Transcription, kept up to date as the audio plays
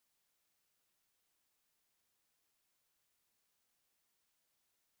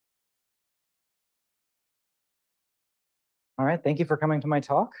All right, thank you for coming to my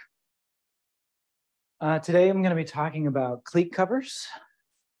talk. Today I'm going to be talking about clique covers.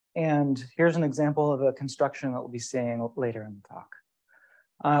 And here's an example of a construction that we'll be seeing later in the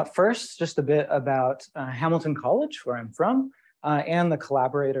talk. First, just a bit about Hamilton College, where I'm from, and the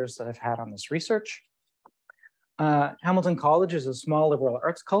collaborators that I've had on this research. Hamilton College is a small liberal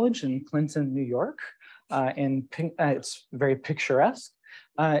arts college in Clinton, New York. It's very picturesque.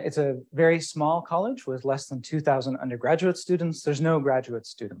 It's a very small college with less than 2,000 undergraduate students. There's no graduate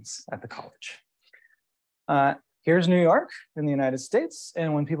students at the college. Here's New York in the United States.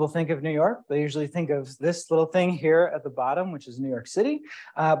 And when people think of New York, they usually think of this little thing here at the bottom, which is New York City.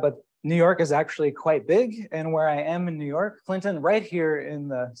 But New York is actually quite big. And where I am in New York, Clinton, right here in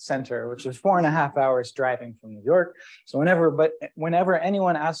the center, which is 4.5 hours driving from New York. So whenever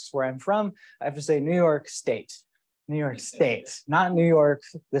anyone asks where I'm from, I have to say New York State. New York State, not New York,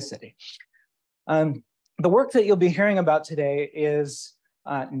 the city. The work that you'll be hearing about today is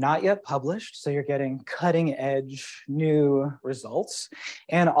not yet published, so you're getting cutting edge new results.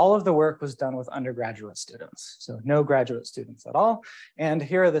 And all of the work was done with undergraduate students, so no graduate students at all. And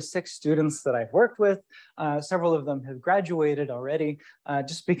here are the 6 students that I've worked with. Several of them have graduated already.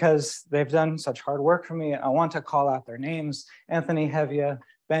 Just because they've done such hard work for me, I want to call out their names: Anthony Hevia,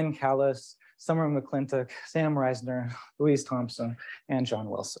 Ben Callis, Summer McClintock, Sam Reisner, Louise Thompson, and John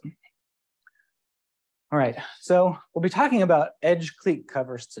Wilson. All right, so we'll be talking about edge clique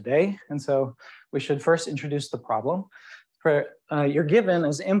covers today. And so we should first introduce the problem. You're given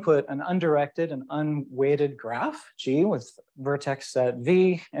as input an undirected and unweighted graph, G, with vertex set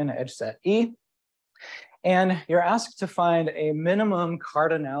V and edge set E. And you're asked to find a minimum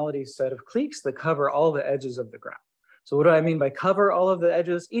cardinality set of cliques that cover all the edges of the graph. So what do I mean by cover all of the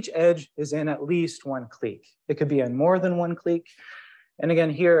edges? Each edge is in at least one clique. It could be in more than one clique. And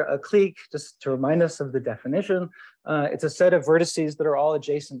again, here, a clique, just to remind us of the definition, it's a set of vertices that are all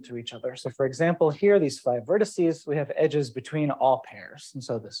adjacent to each other. So for example, here, these 5 vertices, we have edges between all pairs. And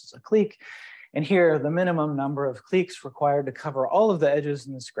so this is a clique. And here, the minimum number of cliques required to cover all of the edges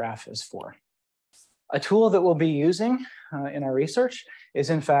in this graph is 4. A tool that we'll be using in our research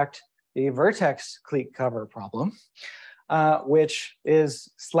is, in fact, the vertex clique cover problem, which is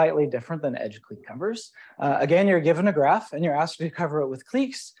slightly different than edge clique covers. Again, you're given a graph and you're asked to cover it with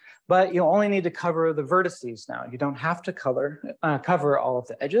cliques, but you only need to cover the vertices now. You don't have to cover all of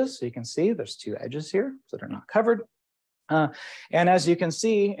the edges. So you can see there's 2 edges here that are not covered. And as you can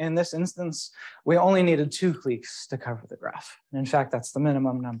see, in this instance, we only needed 2 cliques to cover the graph. And in fact, that's the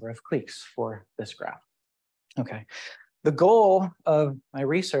minimum number of cliques for this graph. Okay. The goal of my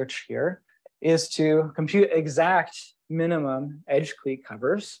research here is to compute exact minimum edge clique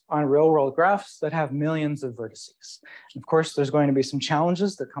covers on real-world graphs that have millions of vertices. And of course, there's going to be some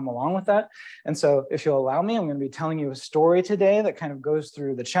challenges that come along with that. And so if you'll allow me, I'm going to be telling you a story today that kind of goes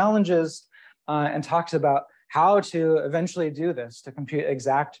through the challenges and talks about how to eventually do this to compute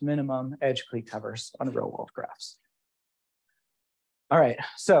exact minimum edge clique covers on real-world graphs. All right,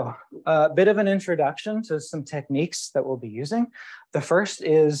 so a bit of an introduction to some techniques that we'll be using. The first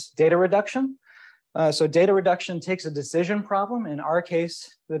is data reduction. So data reduction takes a decision problem. In our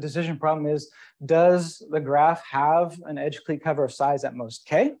case, the decision problem is, does the graph have an edge clique cover of size at most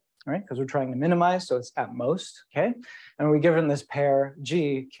k? All right, because we're trying to minimize, so it's at most k. And we're given this pair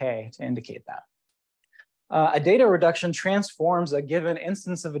G, k to indicate that. A data reduction transforms a given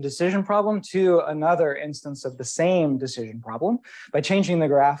instance of a decision problem to another instance of the same decision problem by changing the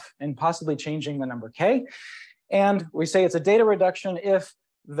graph and possibly changing the number k. And we say it's a data reduction if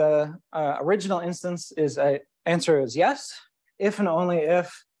the original instance answer is yes, if and only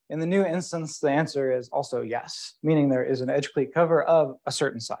if in the new instance the answer is also yes, meaning there is an edge clique cover of a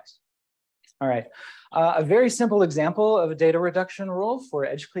certain size. All right, a very simple example of a data reduction rule for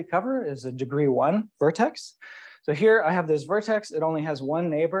edge clique cover is a degree 1 vertex. So here I have this vertex, it only has 1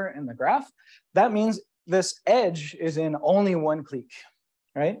 neighbor in the graph. That means this edge is in only 1 clique,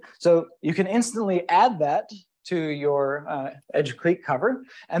 right? So you can instantly add that to your edge clique cover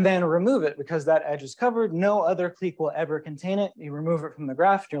and then remove it because that edge is covered. No other clique will ever contain it. You remove it from the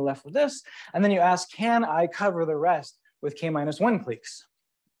graph, you're left with this. And then you ask, can I cover the rest with k-1 cliques?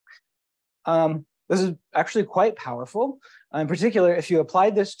 This is actually quite powerful. In particular, if you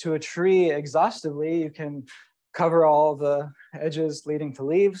applied this to a tree exhaustively, you can cover all the edges leading to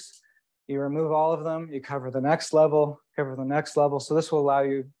leaves. You remove all of them, you cover the next level, cover the next level. So this will allow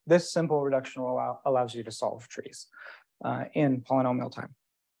you, this simple reduction allows you to solve trees in polynomial time.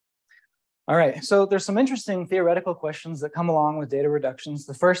 All right, so there's some interesting theoretical questions that come along with data reductions.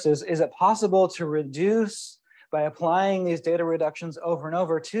 The first is it possible to reduce by applying these data reductions over and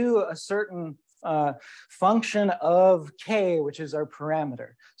over to a certain function of k, which is our parameter.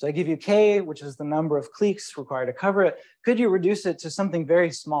 So I give you k, which is the number of cliques required to cover it. Could you reduce it to something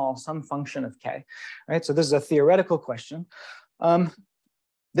very small, some function of k? Right. So this is a theoretical question.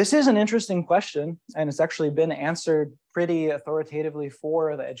 This is an interesting question, and it's actually been answered pretty authoritatively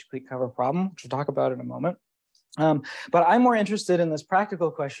for the edge clique cover problem, which we'll talk about in a moment. But I'm more interested in this practical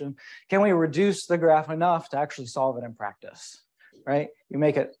question. Can we reduce the graph enough to actually solve it in practice? Right? You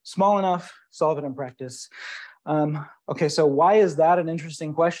make it small enough, solve it in practice. Okay, so why is that an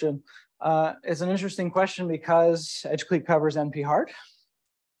interesting question? It's an interesting question because edge clique cover is NP hard,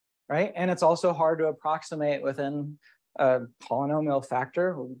 right? And it's also hard to approximate within a polynomial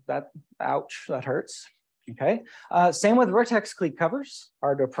factor. That, ouch, that hurts. Okay, same with vertex clique covers,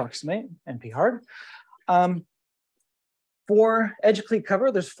 hard to approximate, NP hard. For edge clique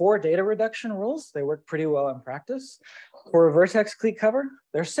cover, there's 4 data reduction rules. They work pretty well in practice. For a vertex clique cover,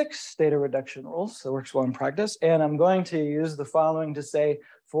 there's 6 data reduction rules that works well in practice. And I'm going to use the following to say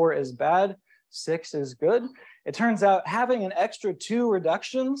 4 is bad, 6 is good. It turns out having an extra 2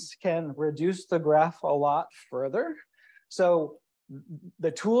 reductions can reduce the graph a lot further. So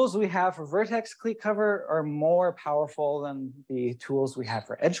the tools we have for vertex clique cover are more powerful than the tools we have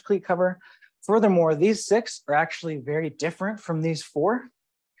for edge clique cover. Furthermore, these 6 are actually very different from these 4.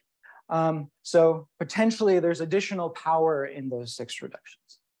 So potentially there's additional power in those 6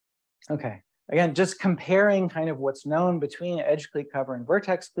 reductions. Okay, again, just comparing kind of what's known between edge clique cover and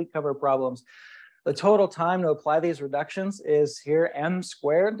vertex clique cover problems. The total time to apply these reductions is here m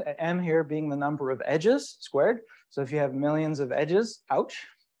squared, m here being the number of edges squared. So if you have millions of edges, ouch.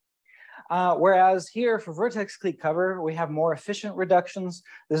 Whereas here for vertex clique cover, we have more efficient reductions.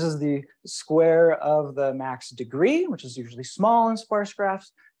 This is the square of the max degree, which is usually small in sparse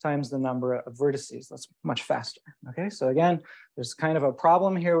graphs, times the number of vertices. That's much faster. Okay, so again, there's kind of a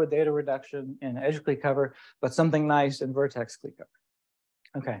problem here with data reduction in edge clique cover, but something nice in vertex clique cover.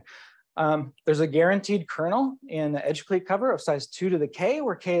 Okay. There's a guaranteed kernel in the edge clique cover of size 2 to the k,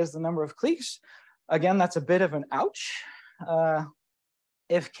 where k is the number of cliques. Again, that's a bit of an ouch.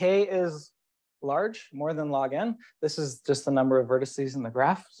 If k is large, more than log n, this is just the number of vertices in the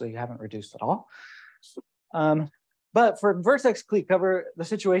graph, so you haven't reduced at all. But for vertex clique cover, the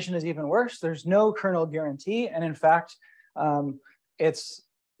situation is even worse. There's no kernel guarantee, and in fact,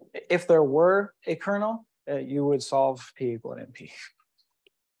 if there were a kernel, you would solve p equal to np.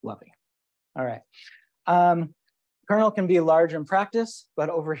 Lovely. All right. Kernel can be large in practice, but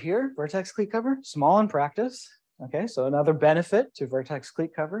over here, vertex clique cover, small in practice. Okay, so another benefit to vertex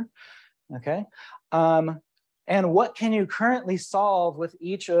clique cover. Okay, and what can you currently solve with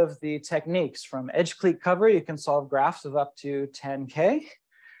each of the techniques? From edge clique cover, you can solve graphs of up to 10K.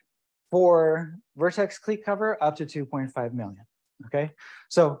 For vertex clique cover, up to 2.5 million. Okay,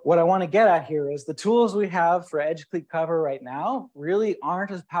 so what I want to get at here is the tools we have for edge clique cover right now really aren't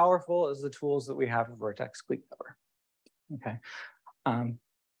as powerful as the tools that we have for vertex clique cover. Okay,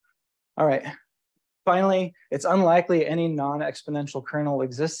 all right. Finally, it's unlikely any non-exponential kernel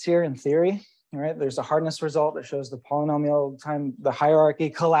exists here in theory. All right, there's a hardness result that shows the polynomial time the hierarchy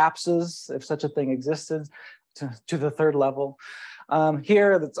collapses if such a thing existed to the 3rd level.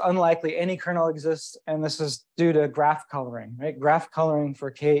 Here, it's unlikely any kernel exists, and this is due to graph coloring. Right, graph coloring for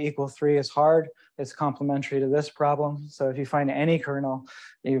k equal 3 is hard. It's complementary to this problem. So if you find any kernel,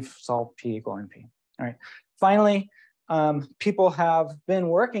 you've solved p equal np. All right. Finally, people have been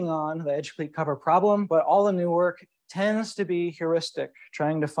working on the edge clique cover problem, but all the new work tends to be heuristic,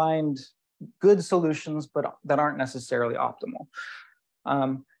 trying to find good solutions, but that aren't necessarily optimal.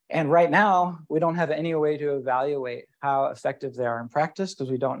 And right now, we don't have any way to evaluate how effective they are in practice because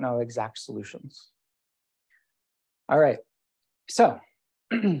we don't know exact solutions. All right, so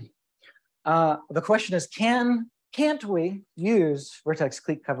the question is, can't we use vertex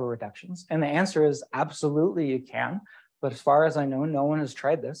clique cover reductions? And the answer is absolutely you can. But as far as I know, no one has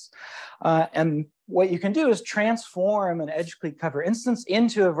tried this. And what you can do is transform an edge clique cover instance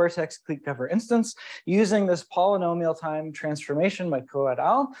into a vertex clique cover instance using this polynomial time transformation by Ko et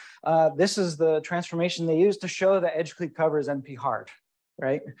al. This is the transformation they use to show that edge clique cover is NP hard,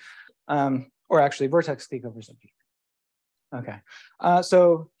 right? Or actually vertex clique cover is NP. Okay,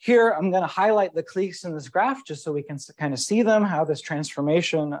 so here I'm going to highlight the cliques in this graph just so we can kind of see them, how this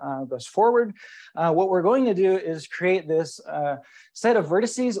transformation goes forward. What we're going to do is create this set of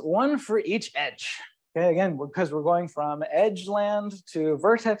vertices, one for each edge. Okay, again, because we're going from edge land to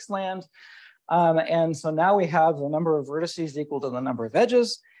vertex land. And so now we have the number of vertices equal to the number of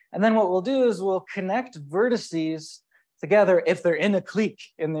edges. And then what we'll do is we'll connect vertices together if they're in a clique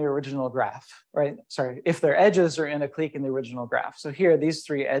in the original graph, right? Sorry, if their edges are in a clique in the original graph. So here, these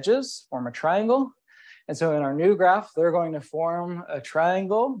three edges form a triangle. And so in our new graph, they're going to form a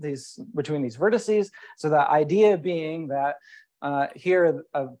triangle between these vertices. So the idea being that here,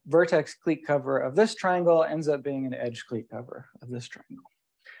 a vertex clique cover of this triangle ends up being an edge clique cover of this triangle.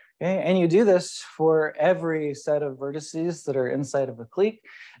 Okay, and you do this for every set of vertices that are inside of a clique.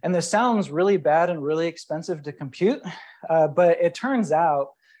 And this sounds really bad and really expensive to compute, but it turns out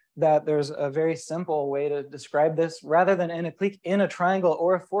that there's a very simple way to describe this rather than in a clique, in a triangle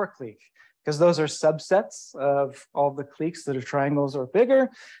or a four clique, because those are subsets of all the cliques that are triangles or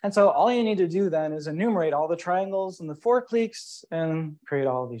bigger. And so all you need to do then is enumerate all the triangles and the four cliques and create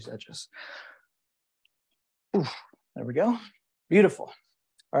all of these edges. Oof, there we go. Beautiful.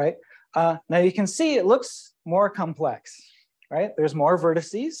 All right. Now you can see it looks more complex, right? There's more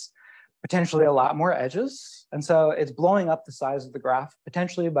vertices, potentially a lot more edges. And so it's blowing up the size of the graph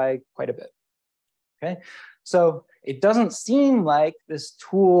potentially by quite a bit. Okay. So it doesn't seem like this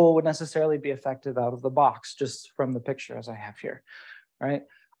tool would necessarily be effective out of the box, just from the picture as I have here, right?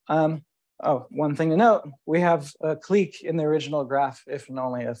 Oh, one thing to note, we have a clique in the original graph, if and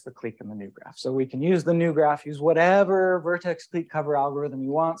only as the clique in the new graph. So we can use the new graph, use whatever vertex clique cover algorithm you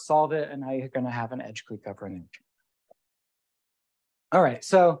want, solve it, and now you're going to have an edge clique cover in it. All right,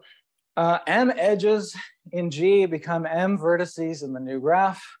 so M edges in G become M vertices in the new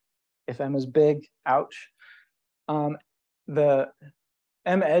graph. If M is big, ouch. The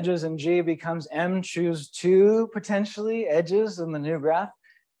M edges in G becomes M choose 2 potentially edges in the new graph.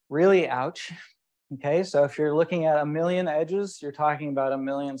 Really ouch. Okay, so if you're looking at 1 million edges, you're talking about 1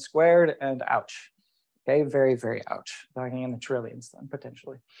 million squared and ouch. Okay, very, very ouch. Talking in the trillions then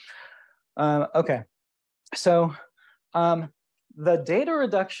potentially. Okay, so the data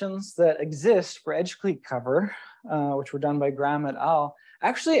reductions that exist for edge clique cover, which were done by Graham et al.,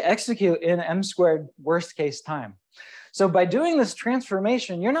 actually execute in M squared worst case time. So by doing this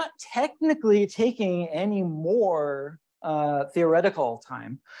transformation, you're not technically taking any more theoretical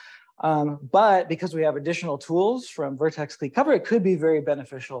time. But because we have additional tools from vertex clique cover, it could be very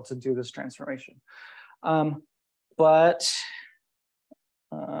beneficial to do this transformation. Ouch.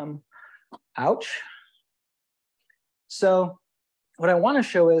 So what I want to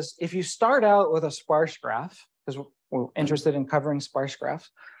show is if you start out with a sparse graph, because we're interested in covering sparse graphs,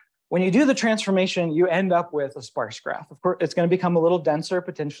 when you do the transformation, you end up with a sparse graph. Of course, it's going to become a little denser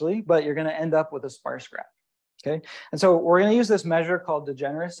potentially, but you're going to end up with a sparse graph. Okay, and so we're going to use this measure called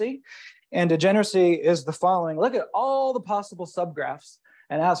degeneracy. And degeneracy is the following. Look at all the possible subgraphs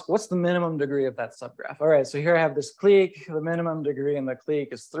and ask, what's the minimum degree of that subgraph? All right, so here I have this clique. The minimum degree in the clique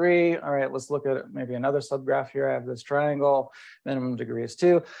is 3. All right, let's look at maybe another subgraph here. I have this triangle. Minimum degree is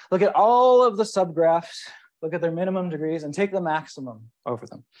 2. Look at all of the subgraphs. Look at their minimum degrees and take the maximum over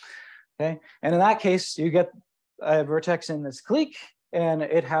them. Okay, and in that case, you get a vertex in this clique, and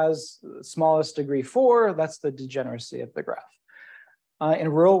it has smallest degree 4. That's the degeneracy of the graph. In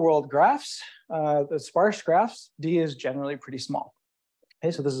real world graphs, the sparse graphs, D is generally pretty small.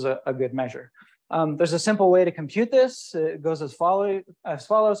 Okay, so this is a good measure. There's a simple way to compute this. It goes as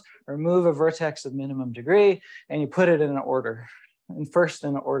follows. Remove a vertex of minimum degree, and you put it in an order, and first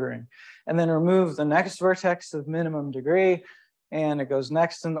in ordering. And then remove the next vertex of minimum degree, and it goes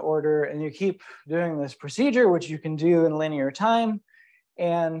next in the order. And you keep doing this procedure, which you can do in linear time.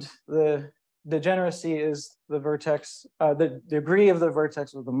 And the degeneracy is the vertex, the degree of the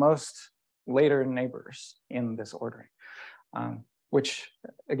vertex with the most later neighbors in this ordering, which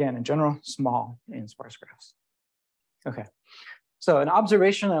again, in general, small in sparse graphs. Okay, so an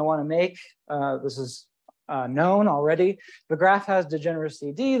observation I want to make, this is known already. The graph has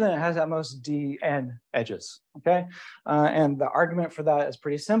degeneracy D, then it has at most Dn edges, okay? And the argument for that is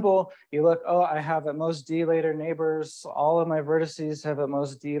pretty simple. You look, oh, I have at most D later neighbors. All of my vertices have at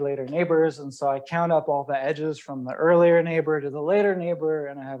most D later neighbors. And so I count up all the edges from the earlier neighbor to the later neighbor,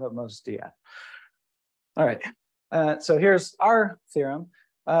 and I have at most Dn. All right, so here's our theorem.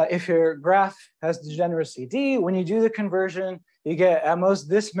 If your graph has degeneracy D, when you do the conversion, you get at most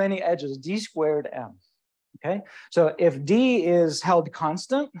this many edges, D squared M. Okay, so if D is held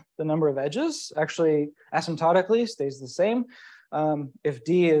constant, the number of edges actually asymptotically stays the same. If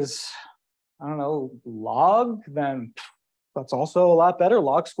D is, I don't know, log, then that's also a lot better.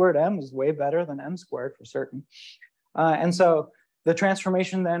 Log squared M is way better than M squared for certain. And so the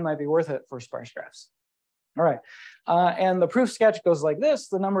transformation then might be worth it for sparse graphs. All right, and the proof sketch goes like this.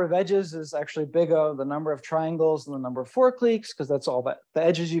 The number of edges is actually big O, the number of triangles and the number of four cliques, because that's all that the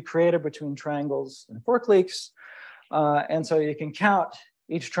edges you created between triangles and four cliques. And so you can count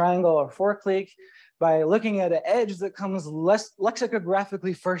each triangle or four clique by looking at an edge that comes less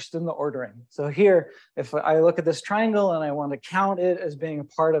lexicographically first in the ordering. So here, if I look at this triangle and I want to count it as being a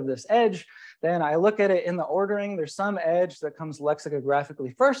part of this edge, then I look at it in the ordering. There's some edge that comes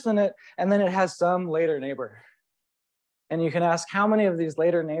lexicographically first in it, and then it has some later neighbor. And you can ask, how many of these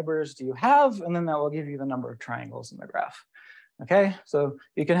later neighbors do you have? And then that will give you the number of triangles in the graph. Okay, so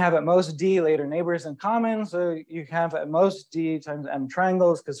you can have at most D later neighbors in common. So you have at most D times M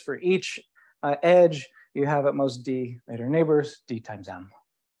triangles, because for each edge, you have at most D later neighbors, D times M.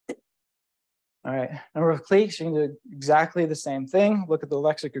 All right, number of cliques, you can do exactly the same thing. Look at the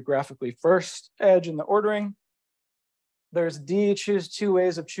lexicographically first edge in the ordering. There's D, choose two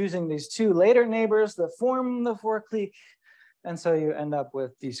ways of choosing these two later neighbors that form the 4 clique. And so you end up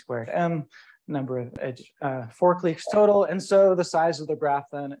with D squared M, number of edge, 4 cliques total. And so the size of the graph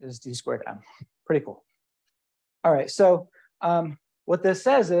then is D squared M. Pretty cool. All right, so what this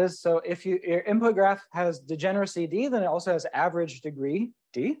says is, so if your input graph has degeneracy D, then it also has average degree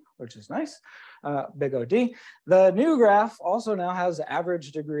D, which is nice, big O D. The new graph also now has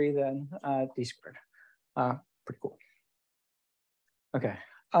average degree then D squared. Pretty cool. Okay,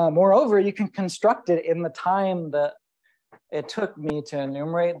 moreover, you can construct it in the time that it took me to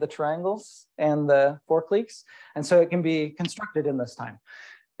enumerate the triangles and the 4 cliques. And so it can be constructed in this time.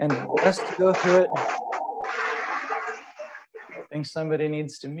 And just to go through it, I think somebody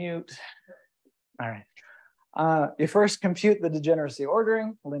needs to mute. All right. You first compute the degeneracy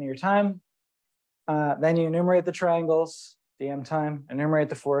ordering, linear time. Then you enumerate the triangles, dm time, enumerate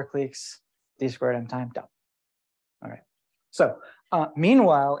the 4 cliques, d squared m time, done. All right. So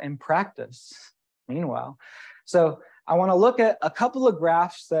meanwhile, in practice, so I want to look at a couple of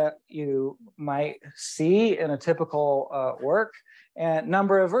graphs that you might see in a typical work, and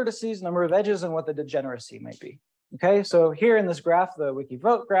number of vertices, number of edges, and what the degeneracy might be. Okay, so here in this graph, the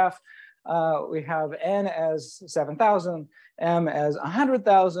Wikivote graph, we have n as 7,000, m as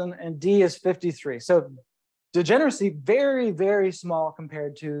 100,000, and d is 53. So degeneracy very, very small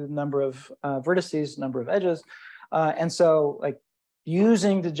compared to number of vertices, number of edges. And so like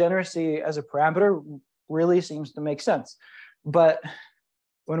using degeneracy as a parameter really seems to make sense. But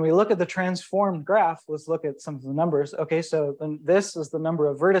when we look at the transformed graph, let's look at some of the numbers. Okay, so then this is the number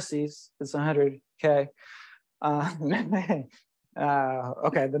of vertices, it's 100K. Okay,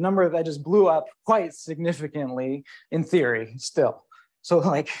 the number of edges blew up quite significantly in theory still. So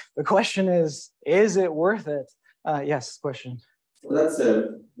like the question is it worth it? Yes, question. Well, that's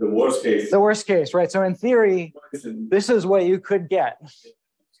the worst case. The worst case, right? So in theory, this is what you could get.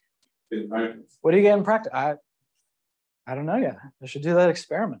 In practice. What do you get in practice? I don't know yet. I should do that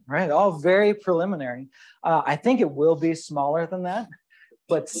experiment, right? All very preliminary. I think it will be smaller than that,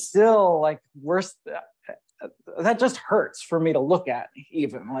 but still like worse. That just hurts for me to look at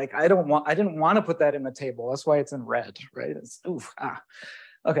even. Like I didn't want to put that in the table. That's why it's in red, right? It's oof, ah.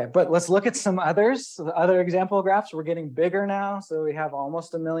 Okay, but let's look at some others. The other example graphs, we're getting bigger now. So we have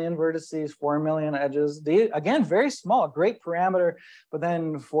almost 1 million vertices, 4 million edges. Again, very small, great parameter, but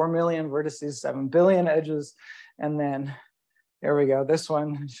then 4 million vertices, 7 billion edges. And then here we go, this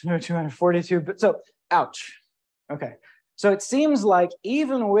one, 242. So ouch. Okay, so it seems like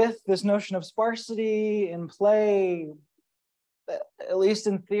even with this notion of sparsity in play, at least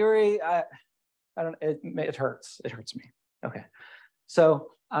in theory, it hurts. It hurts me. Okay.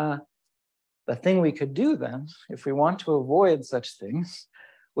 So the thing we could do then, if we want to avoid such things,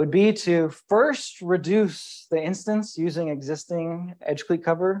 would be to first reduce the instance using existing edge clique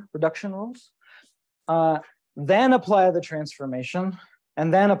cover reduction rules, then apply the transformation,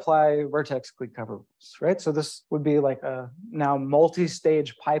 and then apply vertex clique cover rules, right? So this would be like a now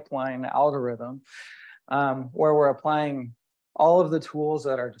multi-stage pipeline algorithm where we're applying all of the tools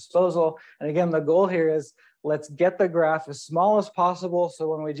at our disposal. And again, the goal here is let's get the graph as small as possible so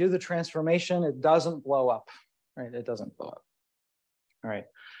when we do the transformation, it doesn't blow up, right? It doesn't blow up. All right.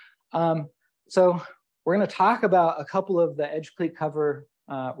 So we're going to talk about a couple of the edge clique cover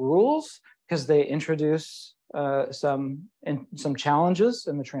rules because they introduce some challenges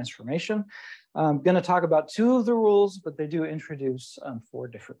in the transformation. I'm going to talk about 2 of the rules, but they do introduce 4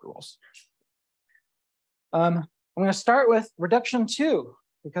 different rules. I'm going to start with reduction 2.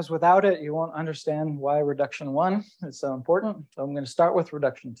 Because without it, you won't understand why reduction 1 is so important. So I'm going to start with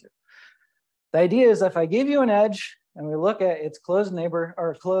reduction 2. The idea is if I give you an edge and we look at its closed neighbor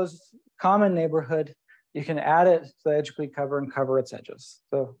or closed common neighborhood, you can add it to the edge clique cover and cover its edges.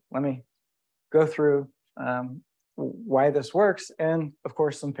 So let me go through why this works and of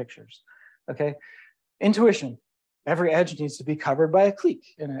course some pictures. Okay, intuition. Every edge needs to be covered by a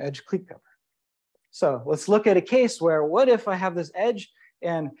clique in an edge clique cover. So let's look at a case where what if I have this edge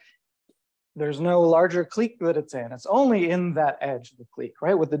and there's no larger clique that it's in. It's only in that edge of the clique,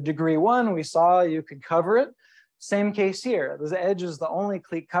 right? With the degree 1, we saw you could cover it. Same case here. The edge is the only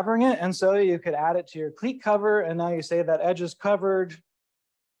clique covering it. And so you could add it to your clique cover. And now you say that edge is covered.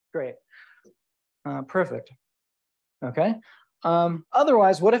 Great. Perfect. Okay.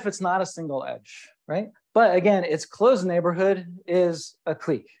 Otherwise, what if it's not a single edge, right? But again, its closed neighborhood is a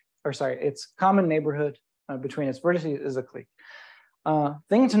clique. Or sorry, its common neighborhood between its vertices is a clique.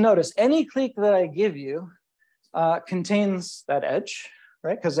 Thing to notice, any clique that I give you contains that edge,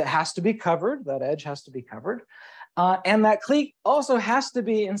 right? Because it has to be covered, that edge has to be covered. And that clique also has to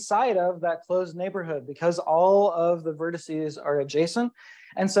be inside of that closed neighborhood because all of the vertices are adjacent.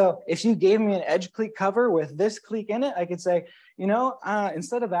 And so if you gave me an edge clique cover with this clique in it, I could say, you know,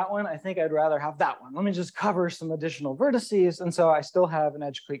 instead of that one, I think I'd rather have that one. Let me just cover some additional vertices. And so I still have an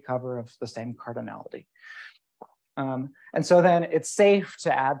edge clique cover of the same cardinality. And so then it's safe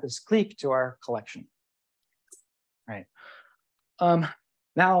to add this clique to our collection, right?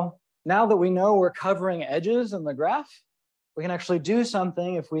 Now that we know we're covering edges in the graph, we can actually do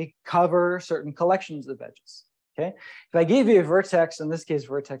something if we cover certain collections of edges, okay? If I gave you a vertex, in this case,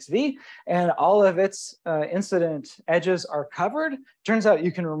 vertex V, and all of its incident edges are covered, turns out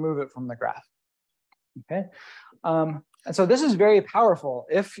you can remove it from the graph, okay? And so this is very powerful.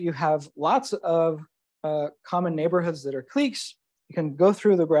 If you have lots of common neighborhoods that are cliques, you can go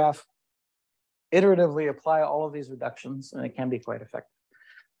through the graph, iteratively apply all of these reductions, and it can be quite effective.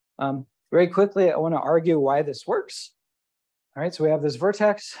 Very quickly, I want to argue why this works. All right, so we have this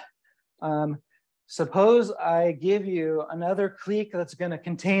vertex. Suppose I give you another clique that's going to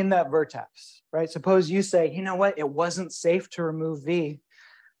contain that vertex, right? Suppose you say, you know what, it wasn't safe to remove V.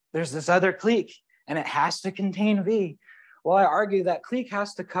 There's this other clique, and it has to contain V. Well, I argue that clique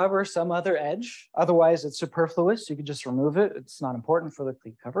has to cover some other edge. Otherwise, it's superfluous. You could just remove it. It's not important for the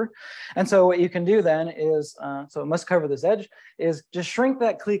clique cover. And so what you can do then is, so it must cover this edge, is just shrink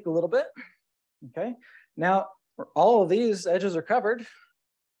that clique a little bit. Okay. Now, all of these edges are covered.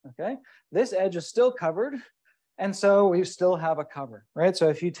 Okay. This edge is still covered. And so we still have a cover, right? So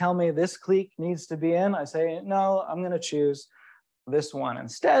if you tell me this clique needs to be in, I say, no, I'm going to choose this one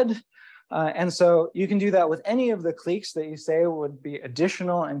instead. And so you can do that with any of the cliques that you say would be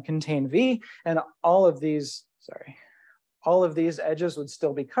additional and contain V, and all of these edges would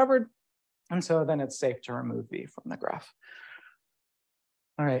still be covered. And so then it's safe to remove V from the graph.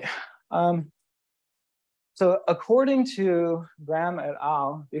 All right. So according to Graham et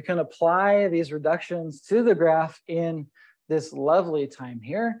al., you can apply these reductions to the graph in this lovely time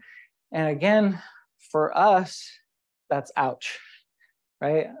here. And again, for us, that's ouch.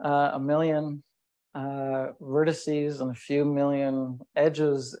 Right, a million vertices and a few million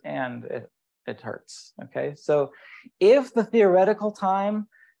edges, and it hurts, okay? So if the theoretical time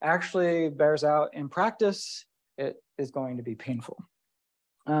actually bears out in practice, it is going to be painful.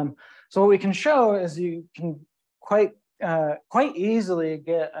 So what we can show is you can quite easily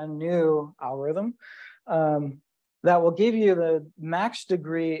get a new algorithm that will give you the max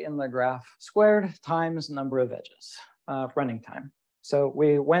degree in the graph squared times number of edges, running time. So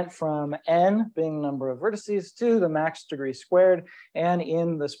we went from n being the number of vertices to the max degree squared. And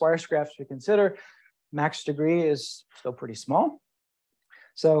in the sparse graphs we consider, max degree is still pretty small.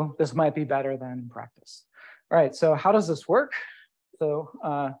 So this might be better than in practice. All right, so how does this work?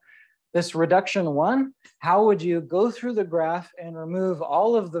 So this reduction 1, how would you go through the graph and remove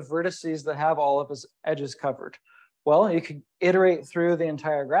all of the vertices that have all of its edges covered? Well, you could iterate through the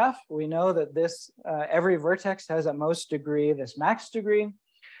entire graph. We know that this every vertex has at most degree this max degree.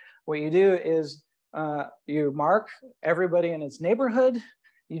 What you do is you mark everybody in its neighborhood.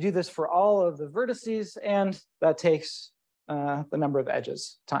 You do this for all of the vertices, and that takes the number of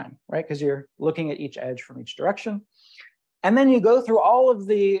edges time, right? Because you're looking at each edge from each direction. And then you go through all of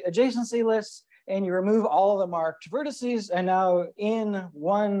the adjacency lists and you remove all the marked vertices. And now in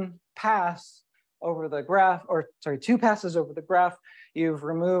one pass over the graph, or sorry, 2 passes over the graph, you've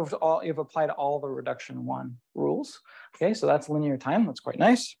applied all the reduction 1 rules. Okay, so that's linear time. That's quite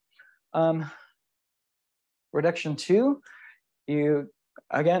nice. Reduction 2, you,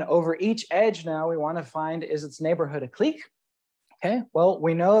 again, over each edge now, we want to find, is its neighborhood a clique? Okay, well,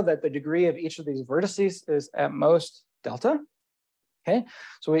 we know that the degree of each of these vertices is at most delta. Okay,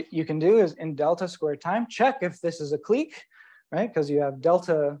 so what you can do is in delta squared time, check if this is a clique, right? Because you have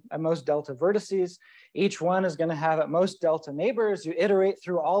delta, at most delta vertices. Each one is going to have at most delta neighbors. You iterate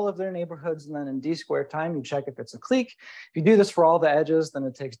through all of their neighborhoods, and then in d squared time, you check if it's a clique. If you do this for all the edges, then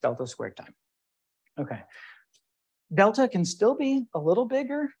it takes delta squared time. Okay. Delta can still be a little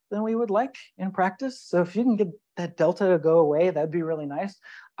bigger than we would like in practice. So if you can get that delta to go away. That'd be really nice.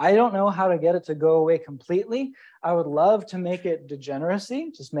 I don't know how to get it to go away completely. I would love to make it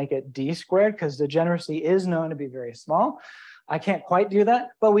degeneracy, just make it d squared, because degeneracy is known to be very small. I can't quite do that,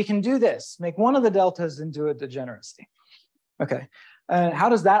 but we can do this. Make one of the deltas into a degeneracy. Okay, and how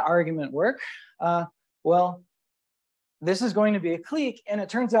does that argument work? Well, this is going to be a clique, and it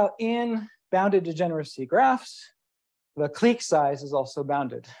turns out in bounded degeneracy graphs, the clique size is also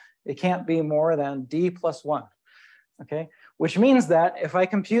bounded. It can't be more than d plus 1, okay? Which means that if I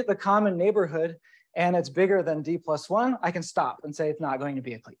compute the common neighborhood and it's bigger than d plus 1, I can stop and say it's not going to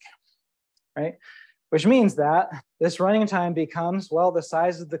be a clique, right? Which means that this running time becomes, well, the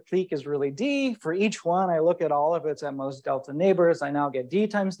size of the clique is really d. For each one, I look at all of its at most delta neighbors. I now get d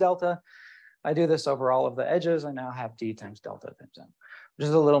times delta. I do this over all of the edges. I now have d times delta times n, which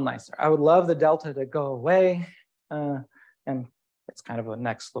is a little nicer. I would love the delta to go away. And it's kind of a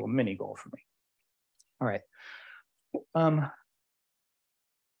next little mini goal for me. All right.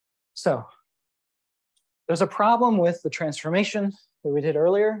 So there's a problem with the transformation that we did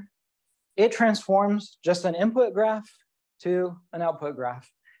earlier. It transforms just an input graph to an output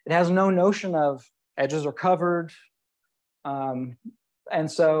graph. It has no notion of edges are covered. And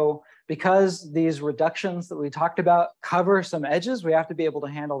so because these reductions that we talked about cover some edges, we have to be able to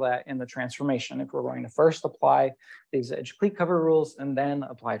handle that in the transformation if we're going to first apply these edge clique cover rules and then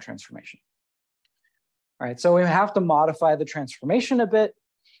apply transformation. All right, so we have to modify the transformation a bit.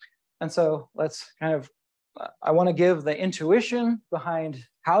 And so let's kind of, I want to give the intuition behind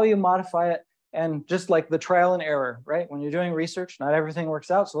how you modify it, and just like the trial and error, right? When you're doing research, not everything works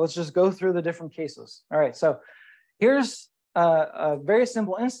out. So let's just go through the different cases. All right, so here's a very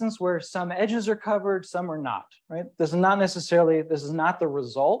simple instance where some edges are covered, some are not, right? This is not necessarily, this is not the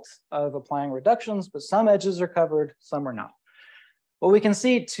result of applying reductions, but some edges are covered, some are not. Well, we can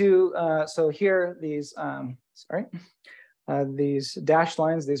see so here, these, these dashed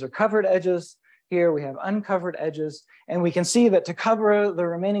lines, these are covered edges. Here we have uncovered edges, and we can see that to cover the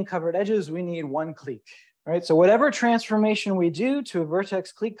remaining covered edges, we need one clique, right? So whatever transformation we do to a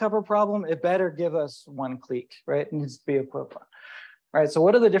vertex clique cover problem, it better give us one clique, right? It needs to be equivalent. All right, so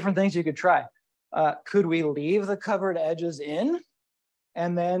what are the different things you could try? Could we leave the covered edges in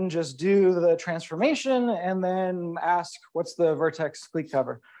and then just do the transformation and then ask, what's the vertex clique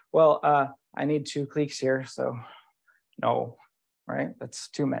cover? Well, I need two cliques here, so no, right? That's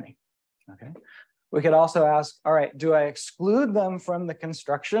too many, okay? We could also ask, all right, do I exclude them from the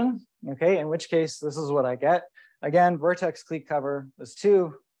construction? Okay, in which case, this is what I get. Again, vertex clique cover is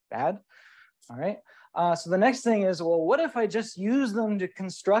 2, bad. All right, so the next thing is, well, what if I just use them to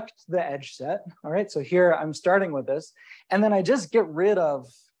construct the edge set? All right, so here I'm starting with this, and then I just get rid of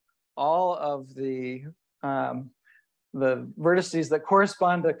all of the vertices that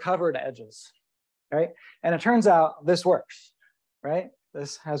correspond to covered edges, right? And it turns out this works, right?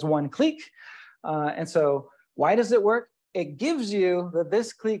 This has one clique. And so why does it work? It gives you that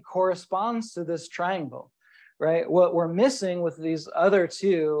this clique corresponds to this triangle, right? What we're missing with these other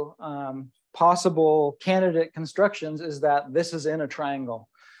two possible candidate constructions is that this is in a triangle,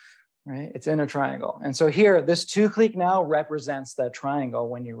 right? It's in a triangle. And so here, this 2 clique now represents that triangle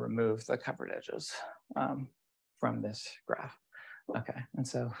when you remove the covered edges from this graph. Okay, and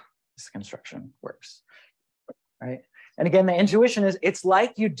so this construction works, right? And again, the intuition is it's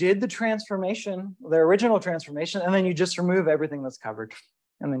like you did the transformation, the original transformation, and then you just remove everything that's covered,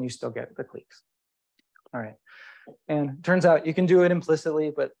 and then you still get the cliques. All right. And it turns out you can do it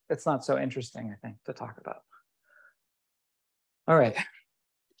implicitly, but it's not so interesting, I think, to talk about. All right.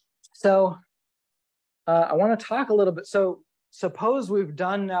 So I want to talk a little bit. So suppose we've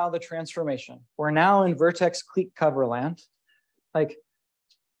done now the transformation. We're now in vertex clique cover land. Like,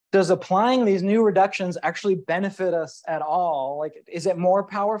 does applying these new reductions actually benefit us at all? Like, is it more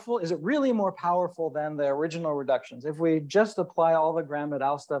powerful? Is it really more powerful than the original reductions? If we just apply all the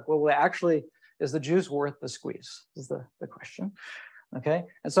Graham-Vidal stuff, will we actually, is the juice worth the squeeze? Is the question. Okay,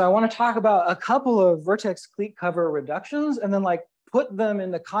 and so I want to talk about a couple of vertex clique cover reductions and then like put them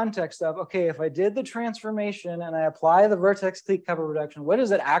in the context of, okay, if I did the transformation and I apply the vertex clique cover reduction, what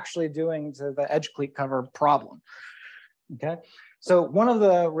is it actually doing to the edge clique cover problem? Okay. So one of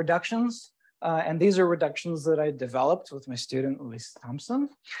the reductions, and these are reductions that I developed with my student, Elise Thompson,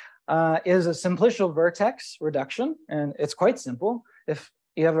 is a simplicial vertex reduction. And it's quite simple. If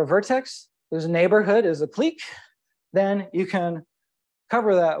you have a vertex whose neighborhood is a clique, then you can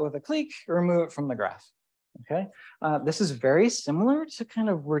cover that with a clique, remove it from the graph. Okay. This is very similar to kind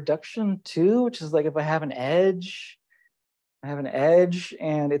of reduction 2, which is like if I have an edge I have an edge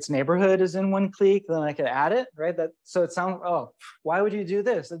and its neighborhood is in one clique, then I could add it, right? So it sounds, oh, why would you do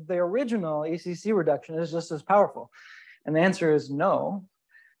this? The original ACC reduction is just as powerful. And the answer is no.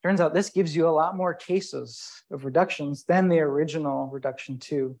 Turns out this gives you a lot more cases of reductions than the original reduction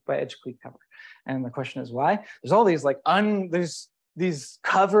 2 by edge clique cover. And the question is why? There's all these like there's these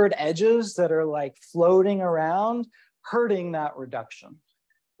covered edges that are like floating around, hurting that reduction,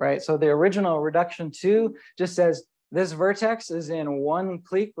 right? So the original reduction 2 just says this vertex is in one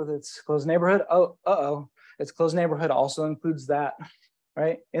clique with its closed neighborhood. Oh, its closed neighborhood also includes that,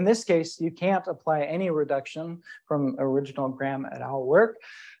 right? In this case, you can't apply any reduction from original Graham et al. Work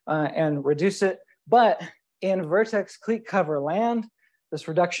and reduce it. But in vertex clique cover land, this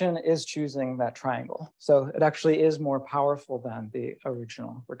reduction is choosing that triangle. So it actually is more powerful than the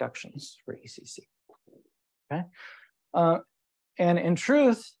original reductions for ACC, okay? And in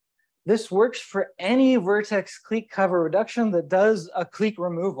truth, this works for any vertex clique cover reduction that does a clique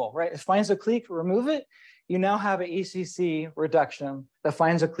removal, right? It finds a clique, remove it, you now have an ACC reduction that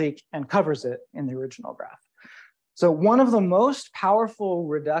finds a clique and covers it in the original graph. So one of the most powerful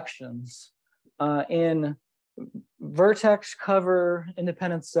reductions in vertex cover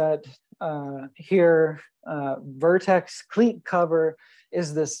independent set here, vertex clique cover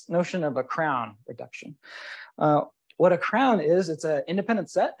is this notion of a crown reduction. What a crown is, it's an independent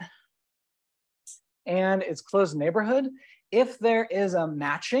set and its closed neighborhood. If there is a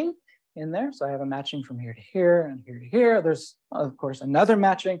matching in there, so I have a matching from here to here and here to here, there's of course another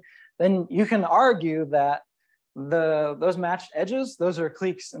matching, then you can argue that those matched edges, those are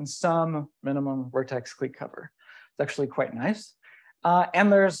cliques in some minimum vertex clique cover. It's actually quite nice.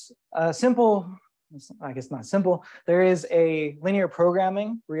 And there's a simple, I guess not simple, there is a linear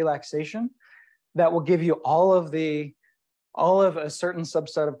programming relaxation that will give you all of a certain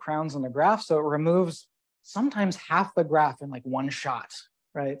subset of crowns in the graph. So it removes sometimes half the graph in like one shot,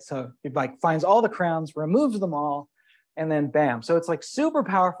 right? So it like finds all the crowns, removes them all, and then bam. So it's like super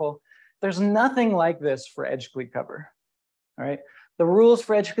powerful. There's nothing like this for edge clique cover, all right? The rules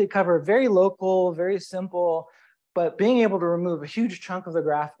for edge clique cover are very local, very simple, but being able to remove a huge chunk of the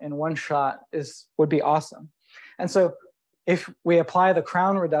graph in one shot would be awesome. And so if we apply the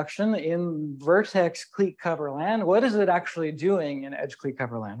crown reduction in vertex clique cover land, what is it actually doing in edge clique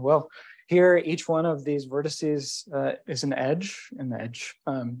cover land? Well, here, each one of these vertices is an edge in edge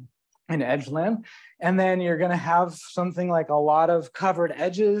land. And then you're gonna have something like a lot of covered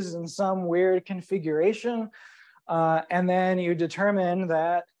edges in some weird configuration. And then you determine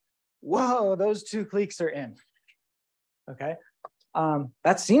that, whoa, those two cliques are in, okay?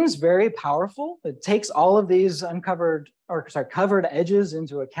 That seems very powerful. It takes all of these covered edges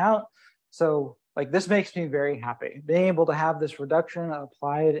into account. So like this makes me very happy. Being able to have this reduction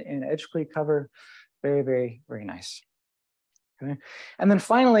applied in edge clique cover, very, very, very nice. Okay. And then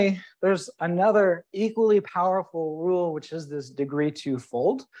finally, there's another equally powerful rule, which is this degree 2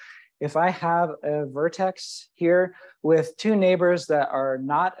 fold. If I have a vertex here with two neighbors that are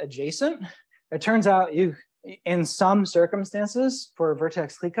not adjacent, it turns out in some circumstances for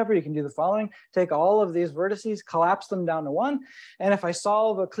vertex clique cover, you can do the following: take all of these vertices, collapse them down to one. And if I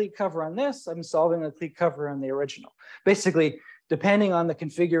solve a clique cover on this, I'm solving a clique cover on the original. Basically, depending on the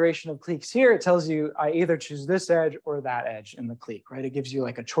configuration of cliques here, it tells you I either choose this edge or that edge in the clique, right? It gives you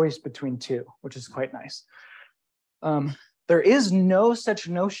like a choice between two, which is quite nice. There is no such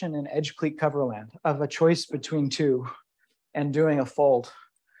notion in edge clique cover land of a choice between two and doing a fold.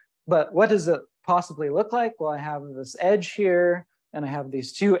 But what does it possibly look like? Well, I have this edge here and I have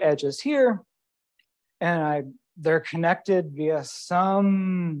these two edges here, and they're connected via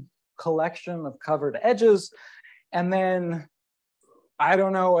some collection of covered edges. And then I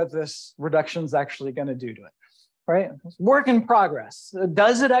don't know what this reduction is actually going to do to it, right? It's work in progress.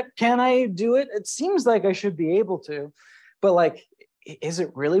 Does it? Can I do it? It seems like I should be able to, but like, is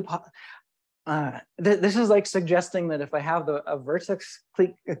it really this is like suggesting that if I have a vertex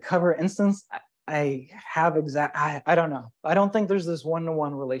clique cover instance, I don't know. I don't think there's this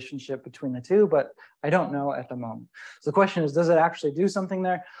one-to-one relationship between the two, but I don't know at the moment. So the question is, does it actually do something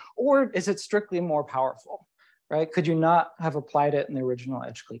there? Or is it strictly more powerful, right? Could you not have applied it in the original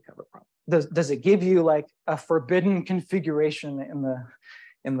edge clique cover problem? Does it give you like a forbidden configuration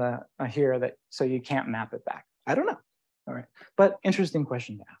in the here that so you can't map it back? I don't know. All right, but interesting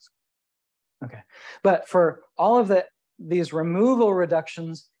question to ask. Okay, but for all of these removal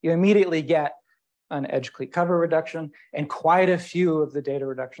reductions, you immediately get an edge clique cover reduction, and quite a few of the data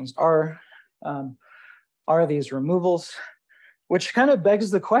reductions are these removals, which kind of begs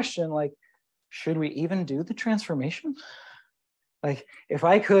the question, like, should we even do the transformation? Like, if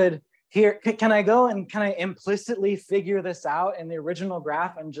I could here, can I go and can I implicitly figure this out in the original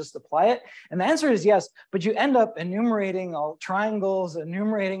graph and just apply it? And the answer is yes, but you end up enumerating all triangles,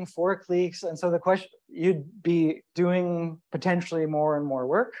 enumerating 4 cliques. And so the question, you'd be doing potentially more and more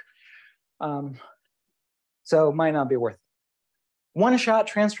work. So it might not be worth it. One-shot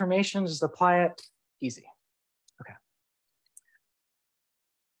transformation, just apply it, easy. Okay.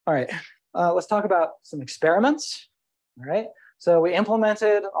 All right, let's talk about some experiments. All right, so we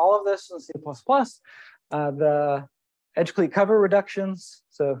implemented all of this in C++, the edge clique cover reductions,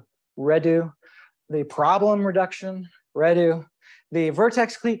 so redo, the problem reduction, redo, the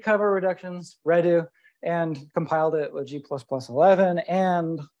vertex clique cover reductions, redo, and compiled it with G++11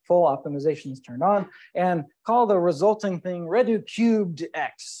 and full optimization is turned on, and call the resulting thing redo cubed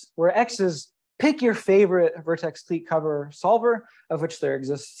X, where X is pick your favorite vertex clique cover solver, of which there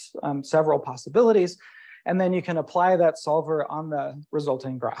exists several possibilities, and then you can apply that solver on the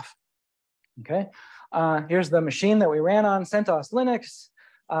resulting graph. Okay, here's the machine that we ran on, CentOS Linux.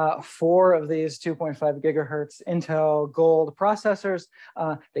 4 of these 2.5 gigahertz Intel Gold processors.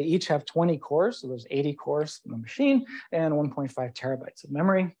 They each have 20 cores, so there's 80 cores in the machine and 1.5 terabytes of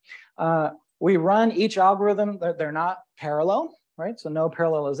memory. We run each algorithm, they're not parallel, right? So no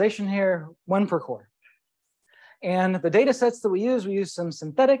parallelization here, 1 per core. And the data sets that we use some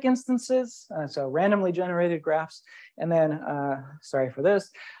synthetic instances, so randomly generated graphs, and then, sorry for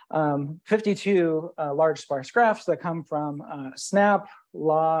this, 52 large sparse graphs that come from Snap,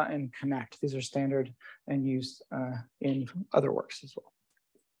 Law, and Connect. These are standard and used in other works as well.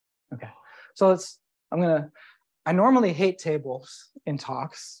 Okay, so I normally hate tables in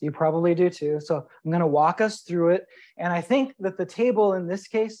talks. You probably do too. So I'm gonna walk us through it. And I think that the table in this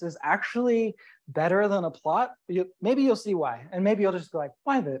case is actually better than a plot. Maybe you'll see why. And maybe you'll just go like,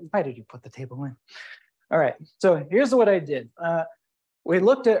 why did you put the table in? All right, so here's what I did. We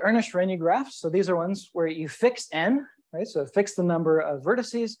looked at Ernest-Rényi graphs. So these are ones where you fix n, right? So fix the number of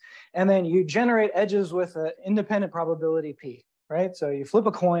vertices, and then you generate edges with an independent probability p, right? So you flip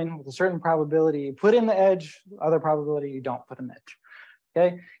a coin with a certain probability, you put in the edge, other probability you don't put in the edge,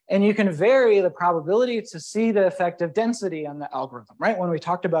 okay? And you can vary the probability to see the effect of density on the algorithm, right? When we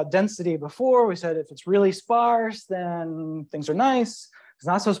talked about density before, we said if it's really sparse, then things are nice. If it's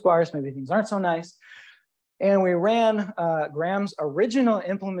not so sparse, maybe things aren't so nice. And we ran Graham's original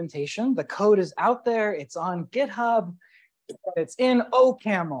implementation. The code is out there. It's on GitHub. It's in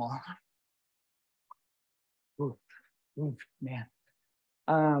OCaml. Ooh, man.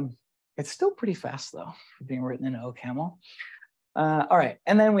 It's still pretty fast, though, for being written in OCaml. All right.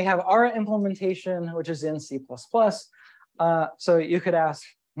 And then we have our implementation, which is in C++. So you could ask,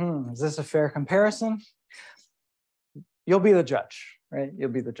 is this a fair comparison? You'll be the judge, right? You'll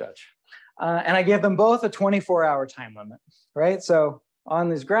be the judge. And I gave them both a 24-hour time limit, right? So on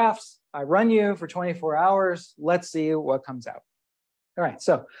these graphs, I run you for 24 hours. Let's see what comes out. All right,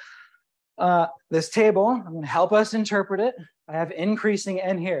 so this table, I'm going to help us interpret it. I have increasing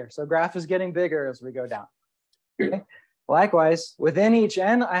n here. So graph is getting bigger as we go down. Okay? Likewise, within each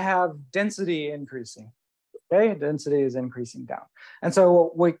n, I have density increasing. Okay, density is increasing down. And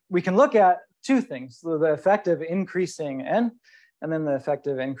so we can look at 2 things, the effect of increasing n, and then the effect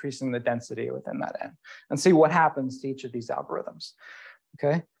of increasing the density within that n, and see what happens to each of these algorithms.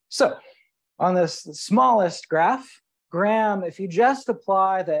 Okay, so on this smallest graph, Graham, if you just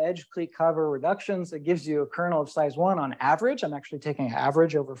apply the edge clique cover reductions, it gives you a kernel of size 1 on average. I'm actually taking an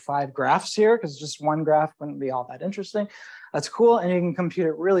average over 5 graphs here because just one graph wouldn't be all that interesting. That's cool, and you can compute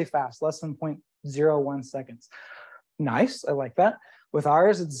it really fast, less than 0.01 seconds. Nice, I like that. With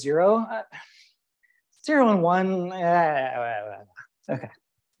ours, it's 0. 0 and 1, okay.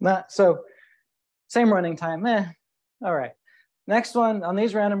 So same running time, all right. Next one on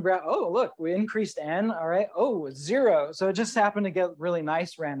these random graphs, oh, look, we increased n, all right. Oh, it's 0. So it just happened to get really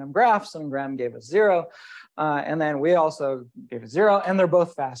nice random graphs, and Graham gave us 0. And then we also gave it 0, and they're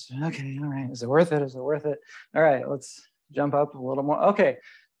both fast. Okay, all right, is it worth it? Is it worth it? All right, let's jump up a little more. Okay,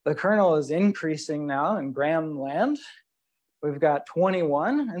 the kernel is increasing now in Graham land. We've got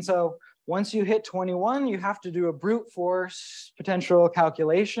 21, and so once you hit 21, you have to do a brute force potential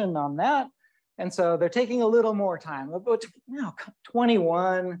calculation on that. And so they're taking a little more time, about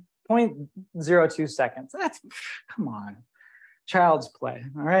 21.02 seconds. That's, come on, child's play,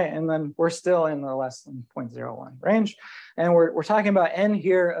 all right? And then we're still in the less than 0.01 range. And we're talking about n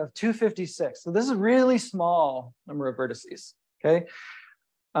here of 256. So this is a really small number of vertices, okay?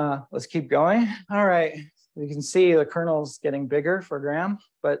 Let's keep going. All right, you can see the kernel's getting bigger for Graham,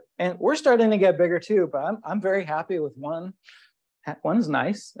 and we're starting to get bigger too, but I'm very happy with 1. 1's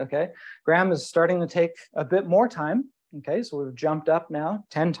nice, okay? Graham is starting to take a bit more time. Okay, so we've jumped up now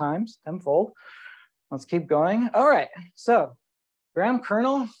 10 times, tenfold. Let's keep going. All right, so Graham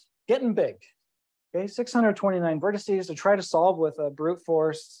kernel getting big. Okay, 629 vertices to try to solve with a brute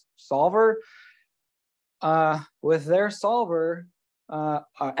force solver. With their solver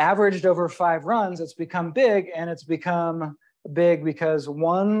averaged over 5 runs, it's become big, and it's become big because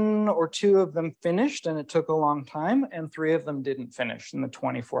 1 or 2 of them finished and it took a long time, and 3 of them didn't finish in the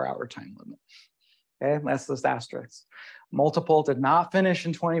 24-hour time limit. Okay, that's this asterisk. Multiple did not finish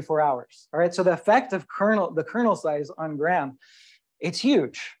in 24 hours. All right, so the effect of the kernel size on Graham, it's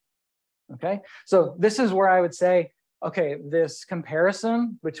huge. Okay, so this is where I would say, okay, this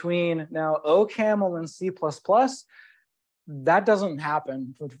comparison between now OCaml and C++, that doesn't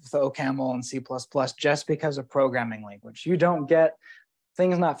happen with OCaml and C++ just because of programming language. You don't get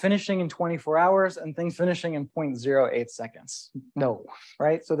things not finishing in 24 hours and things finishing in 0.08 seconds. No,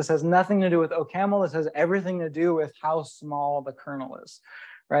 right? So this has nothing to do with OCaml. This has everything to do with how small the kernel is,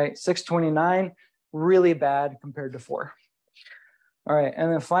 right? 629, really bad compared to 4. All right,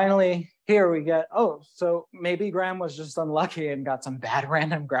 and then finally, here we get, oh, so maybe Graham was just unlucky and got some bad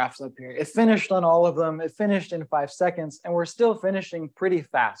random graphs up here. It finished on all of them. It finished in 5 seconds, and we're still finishing pretty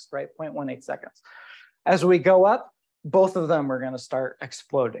fast, right? 0.18 seconds. As we go up, both of them are going to start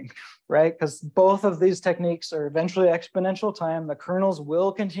exploding, right? Because both of these techniques are eventually exponential time. The kernels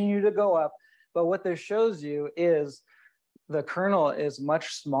will continue to go up, but what this shows you is the kernel is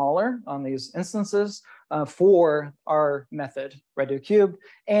much smaller on these instances for our method, redo cube.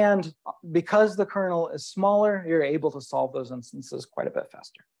 And because the kernel is smaller, you're able to solve those instances quite a bit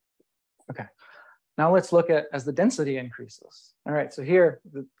faster. Okay, now let's look at as the density increases. All right, so here,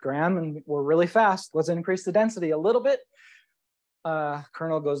 the Graham, and we're really fast. Let's increase the density a little bit.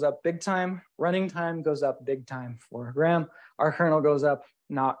 Kernel goes up big time. Running time goes up big time for Graham. Our kernel goes up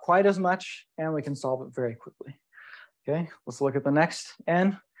not quite as much, and we can solve it very quickly. Okay, let's look at the next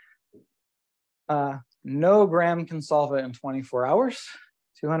N. No Graham can solve it in 24 hours.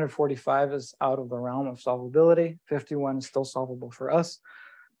 245 is out of the realm of solvability. 51 is still solvable for us.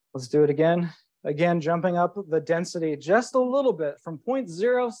 Let's do it again. Again, jumping up the density just a little bit from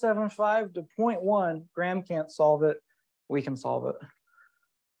 0.075 to 0.1. Graham can't solve it. We can solve it.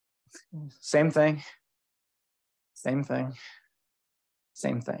 Same thing. Same thing.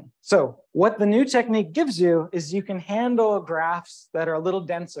 Same thing. So what the new technique gives you is you can handle graphs that are a little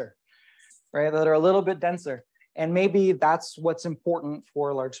denser, right? That are a little bit denser. And maybe that's what's important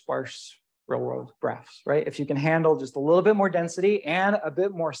for large sparse real-world graphs, right? If you can handle just a little bit more density and a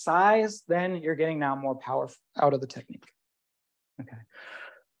bit more size, then you're getting now more power out of the technique. Okay.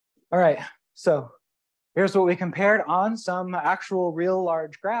 All right. So here's what we compared on some actual real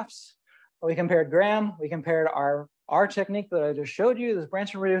large graphs. We compared Graham. We compared our technique that I just showed you, this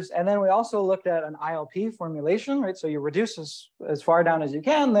branch and reduce, and then we also looked at an ILP formulation, right? So you reduce as far down as you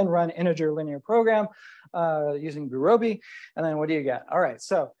can, then run integer linear program using Gurobi, and then what do you get? All right,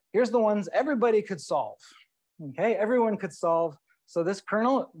 so here's the ones everybody could solve, okay? Everyone could solve. So this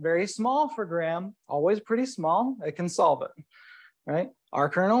kernel, very small for Graham, always pretty small, it can solve it, right? Our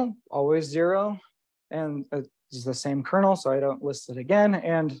kernel, always 0, and it's the same kernel, so I don't list it again,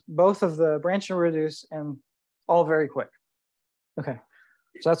 and both of the branch and reduce and all very quick. Okay,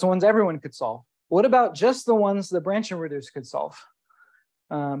 so that's the ones everyone could solve. What about just the ones that branch and reduce could solve?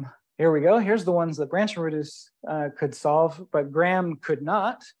 Here we go. Here's the ones that branch and reduce could solve, but Graham could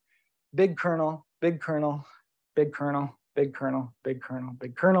not. Big kernel, big kernel, big kernel, big kernel, big kernel,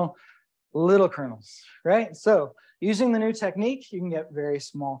 big kernel, little kernels, right? So using the new technique, you can get very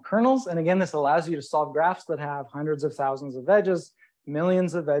small kernels. And again, this allows you to solve graphs that have hundreds of thousands of edges,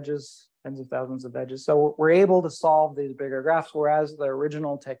 millions of edges, tens of thousands of edges. So we're able to solve these bigger graphs, whereas the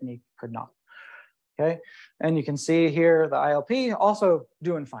original technique could not. Okay, and you can see here the ILP also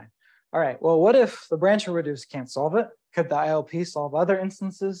doing fine. All right, well, what if the branch and reduce can't solve it? Could the ILP solve other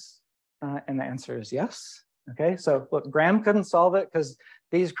instances? And the answer is yes. Okay, so look, Graham couldn't solve it because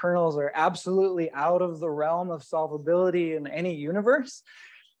these kernels are absolutely out of the realm of solvability in any universe.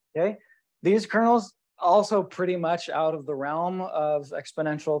 Okay, these kernels also pretty much out of the realm of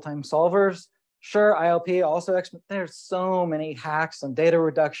exponential time solvers. Sure, ILP also, there's so many hacks and data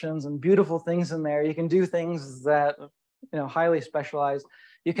reductions and beautiful things in there. You can do things that, highly specialized.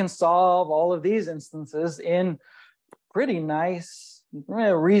 You can solve all of these instances in pretty nice,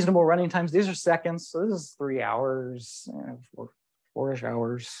 reasonable running times. These are seconds, so this is 3 hours, 4-ish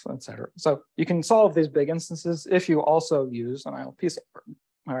hours, etc. So you can solve these big instances if you also use an ILP solver.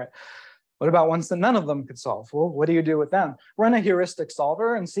 All right. What about ones that none of them could solve? Well, what do you do with them? Run a heuristic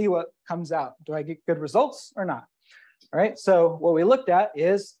solver and see what comes out. Do I get good results or not? All right, so what we looked at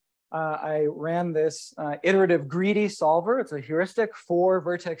is I ran this iterative greedy solver. It's a heuristic for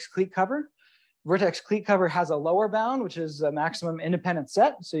vertex clique cover. Vertex clique cover has a lower bound, which is a maximum independent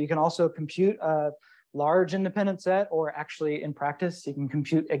set. So you can also compute a large independent set, or actually in practice, you can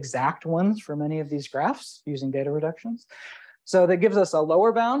compute exact ones for many of these graphs using data reductions. So that gives us a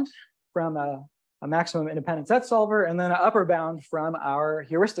lower bound from a maximum independent set solver, and then an upper bound from our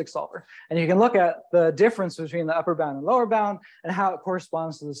heuristic solver. And you can look at the difference between the upper bound and lower bound and how it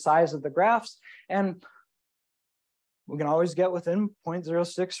corresponds to the size of the graphs. And we can always get within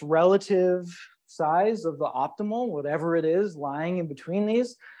 0.06 relative size of the optimal, whatever it is lying in between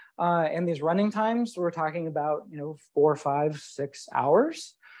these. And these running times, we're talking about 4, 5, 6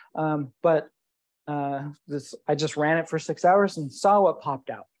 hours. I just ran it for 6 hours and saw what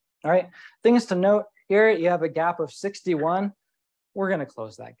popped out. All right, things to note here, you have a gap of 61. We're going to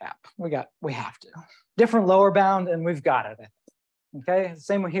close that gap. We have to. Different lower bound, and we've got it. Okay,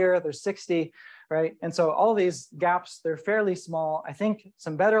 same here, there's 60, right? And so all these gaps, they're fairly small. I think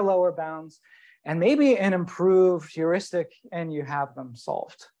some better lower bounds, and maybe an improved heuristic, and you have them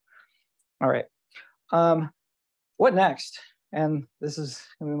solved. All right, what next? And this is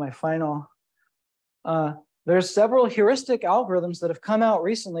going to be my final. There's several heuristic algorithms that have come out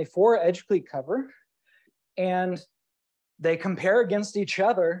recently for edge clique cover, and they compare against each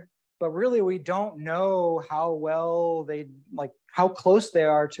other, but really we don't know how well how close they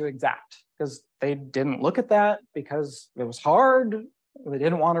are to exact, because they didn't look at that because it was hard. They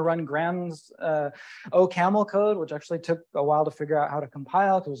didn't want to run Graham's OCaml code, which actually took a while to figure out how to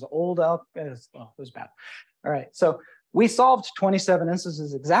compile because it was old. It was bad. All right, so we solved 27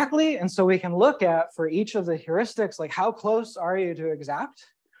 instances exactly. And so we can look at, for each of the heuristics, like how close are you to exact?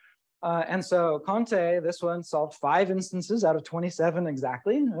 And so Conte, this one solved 5 instances out of 27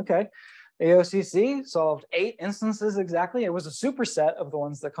 exactly. Okay. AOCC solved 8 instances exactly. It was a superset of the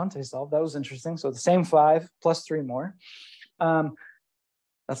ones that Conte solved. That was interesting. So the same 5 plus 3 more.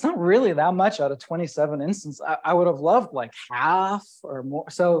 That's not really that much out of 27 instances. I would have loved like half or more.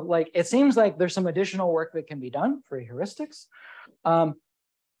 So like, it seems like there's some additional work that can be done for heuristics.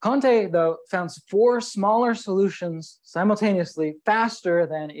 Conte, though, found 4 smaller solutions simultaneously faster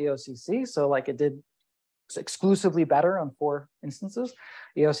than EOCC. So like it did exclusively better on 4 instances.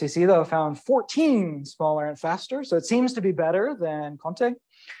 EOCC, though, found 14 smaller and faster. So it seems to be better than Conte.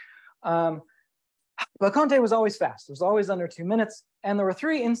 But Conte was always fast. It was always under 2 minutes. And there were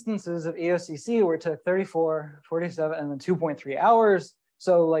 3 instances of EOCC where it took 34, 47, and then 2.3 hours.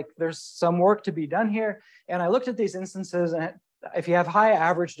 So like there's some work to be done here. And I looked at these instances, and if you have high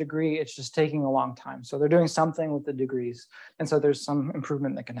average degree, it's just taking a long time. So they're doing something with the degrees. And so there's some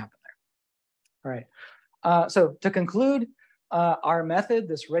improvement that can happen there. All right. So to conclude, our method,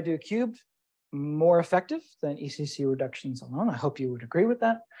 this redo cubed, more effective than ECC reductions alone. I hope you would agree with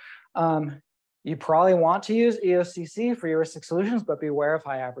that. You probably want to use EOCC for heuristic solutions, but beware of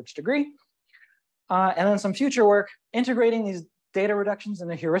high average degree. And then some future work, integrating these data reductions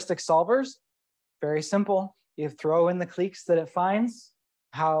into heuristic solvers. Very simple. You throw in the cliques that it finds.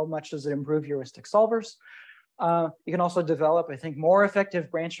 How much does it improve heuristic solvers? You can also develop, I think, more effective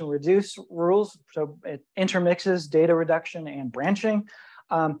branch and reduce rules. So it intermixes data reduction and branching.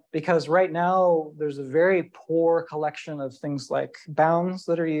 Because right now there's a very poor collection of things like bounds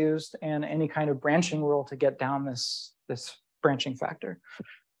that are used and any kind of branching rule to get down this branching factor.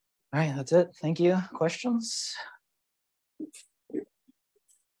 All right, that's it. Thank you. Questions?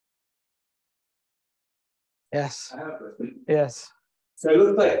 Yes. I have a question. Yes. So it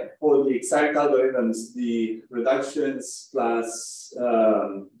looks like for the exact algorithms, the reductions plus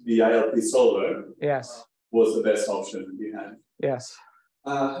the ILP solver Yes. was the best option you had. Yes.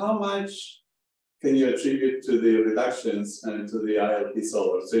 How much can you attribute to the reductions and to the ILP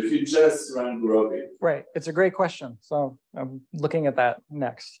solver? So if you just run Groby. Right. It's a great question. So I'm looking at that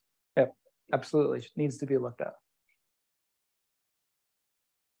next. Yep. Absolutely. Needs to be looked at.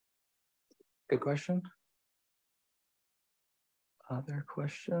 Good question. Other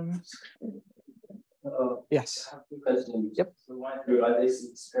questions? Yes. I have 2 questions. Yep. So one is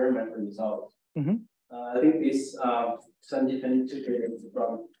this experimental result. Mm-hmm. I think this 2022 data is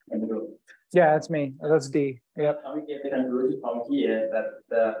from Andrew. Yeah, that's me. That's D. Yep. Can we get the conclusion from here that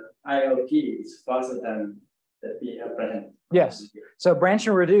the ILP is faster than the PL present? Yes. So branch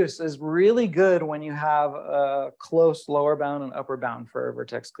and reduce is really good when you have a close lower bound and upper bound for a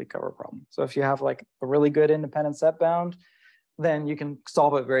vertex clique cover problem. So if you have like a really good independent set bound, then you can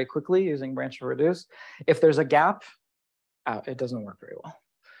solve it very quickly using branch and reduce. If there's a gap, it doesn't work very well.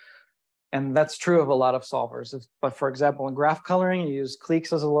 And that's true of a lot of solvers. But for example, in graph coloring, you use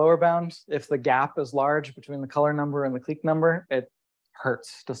cliques as a lower bound. If the gap is large between the color number and the clique number, it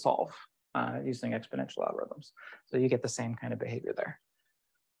hertz to solve using exponential algorithms. So you get the same kind of behavior there.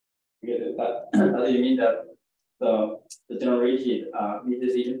 But do you mean that the generated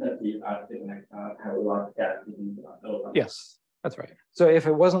VCC infinity are have a large gap between the lower? Yes, that's right. So if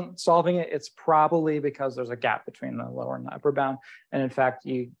it wasn't solving it, it's probably because there's a gap between the lower and the upper bound. And in fact,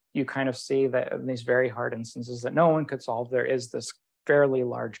 you kind of see that in these very hard instances that no one could solve, there is this fairly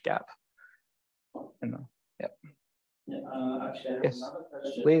large gap. Yep. Yeah, actually, I have another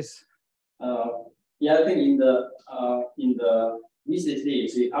question. Please. Yeah, I think in the VCC,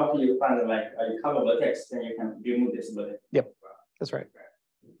 so after you find like you cover vertex, then you can remove this vertex. Yep, that's right.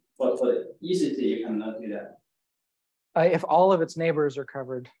 But for the ECC, you cannot do that. If all of its neighbors are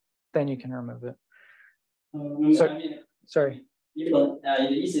covered, then you can remove it. So, I mean, sorry. Even in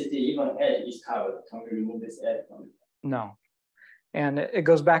the ECC, even edge is covered. Can we remove this edge from it? No. And it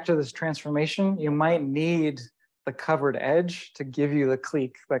goes back to this transformation. You might need the covered edge to give you the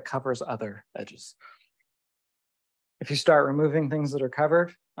clique that covers other edges. If you start removing things that are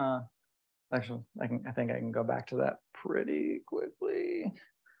covered, actually, I think I can go back to that pretty quickly.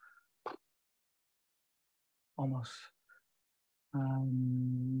 Almost.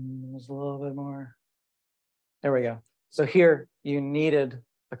 There's a little bit more. There we go. So here you needed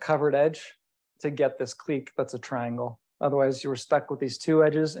a covered edge to get this clique that's a triangle. Otherwise, you were stuck with these two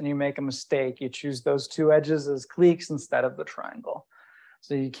edges and you make a mistake. You choose those two edges as cliques instead of the triangle.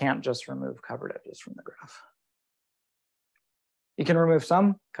 So you can't just remove covered edges from the graph. You can remove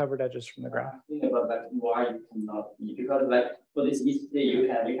some covered edges from the graph. Think about like why you cannot be, because like for this ECC, you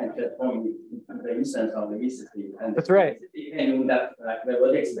can transform the instance of the ECC. And that's right. You can do that like the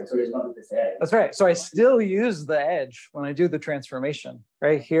vertex corresponds to this edge. That's right. So I still use the edge when I do the transformation.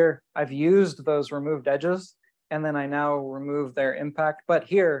 Right here, I've used those removed edges, and then I now remove their impact. But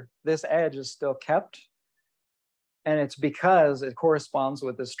here, this edge is still kept. And it's because it corresponds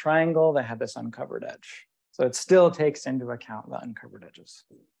with this triangle that had this uncovered edge. So it still takes into account the uncovered edges.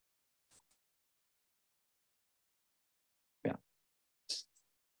 Yeah.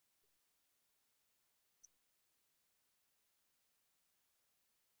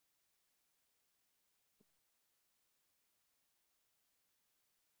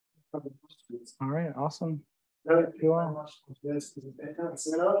 All right, awesome. Thank you very much for this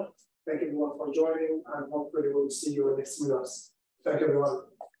seminar. Thank everyone for joining, and hopefully we'll see you in next seminars. Thank you, everyone.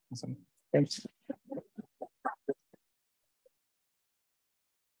 Awesome. Thanks.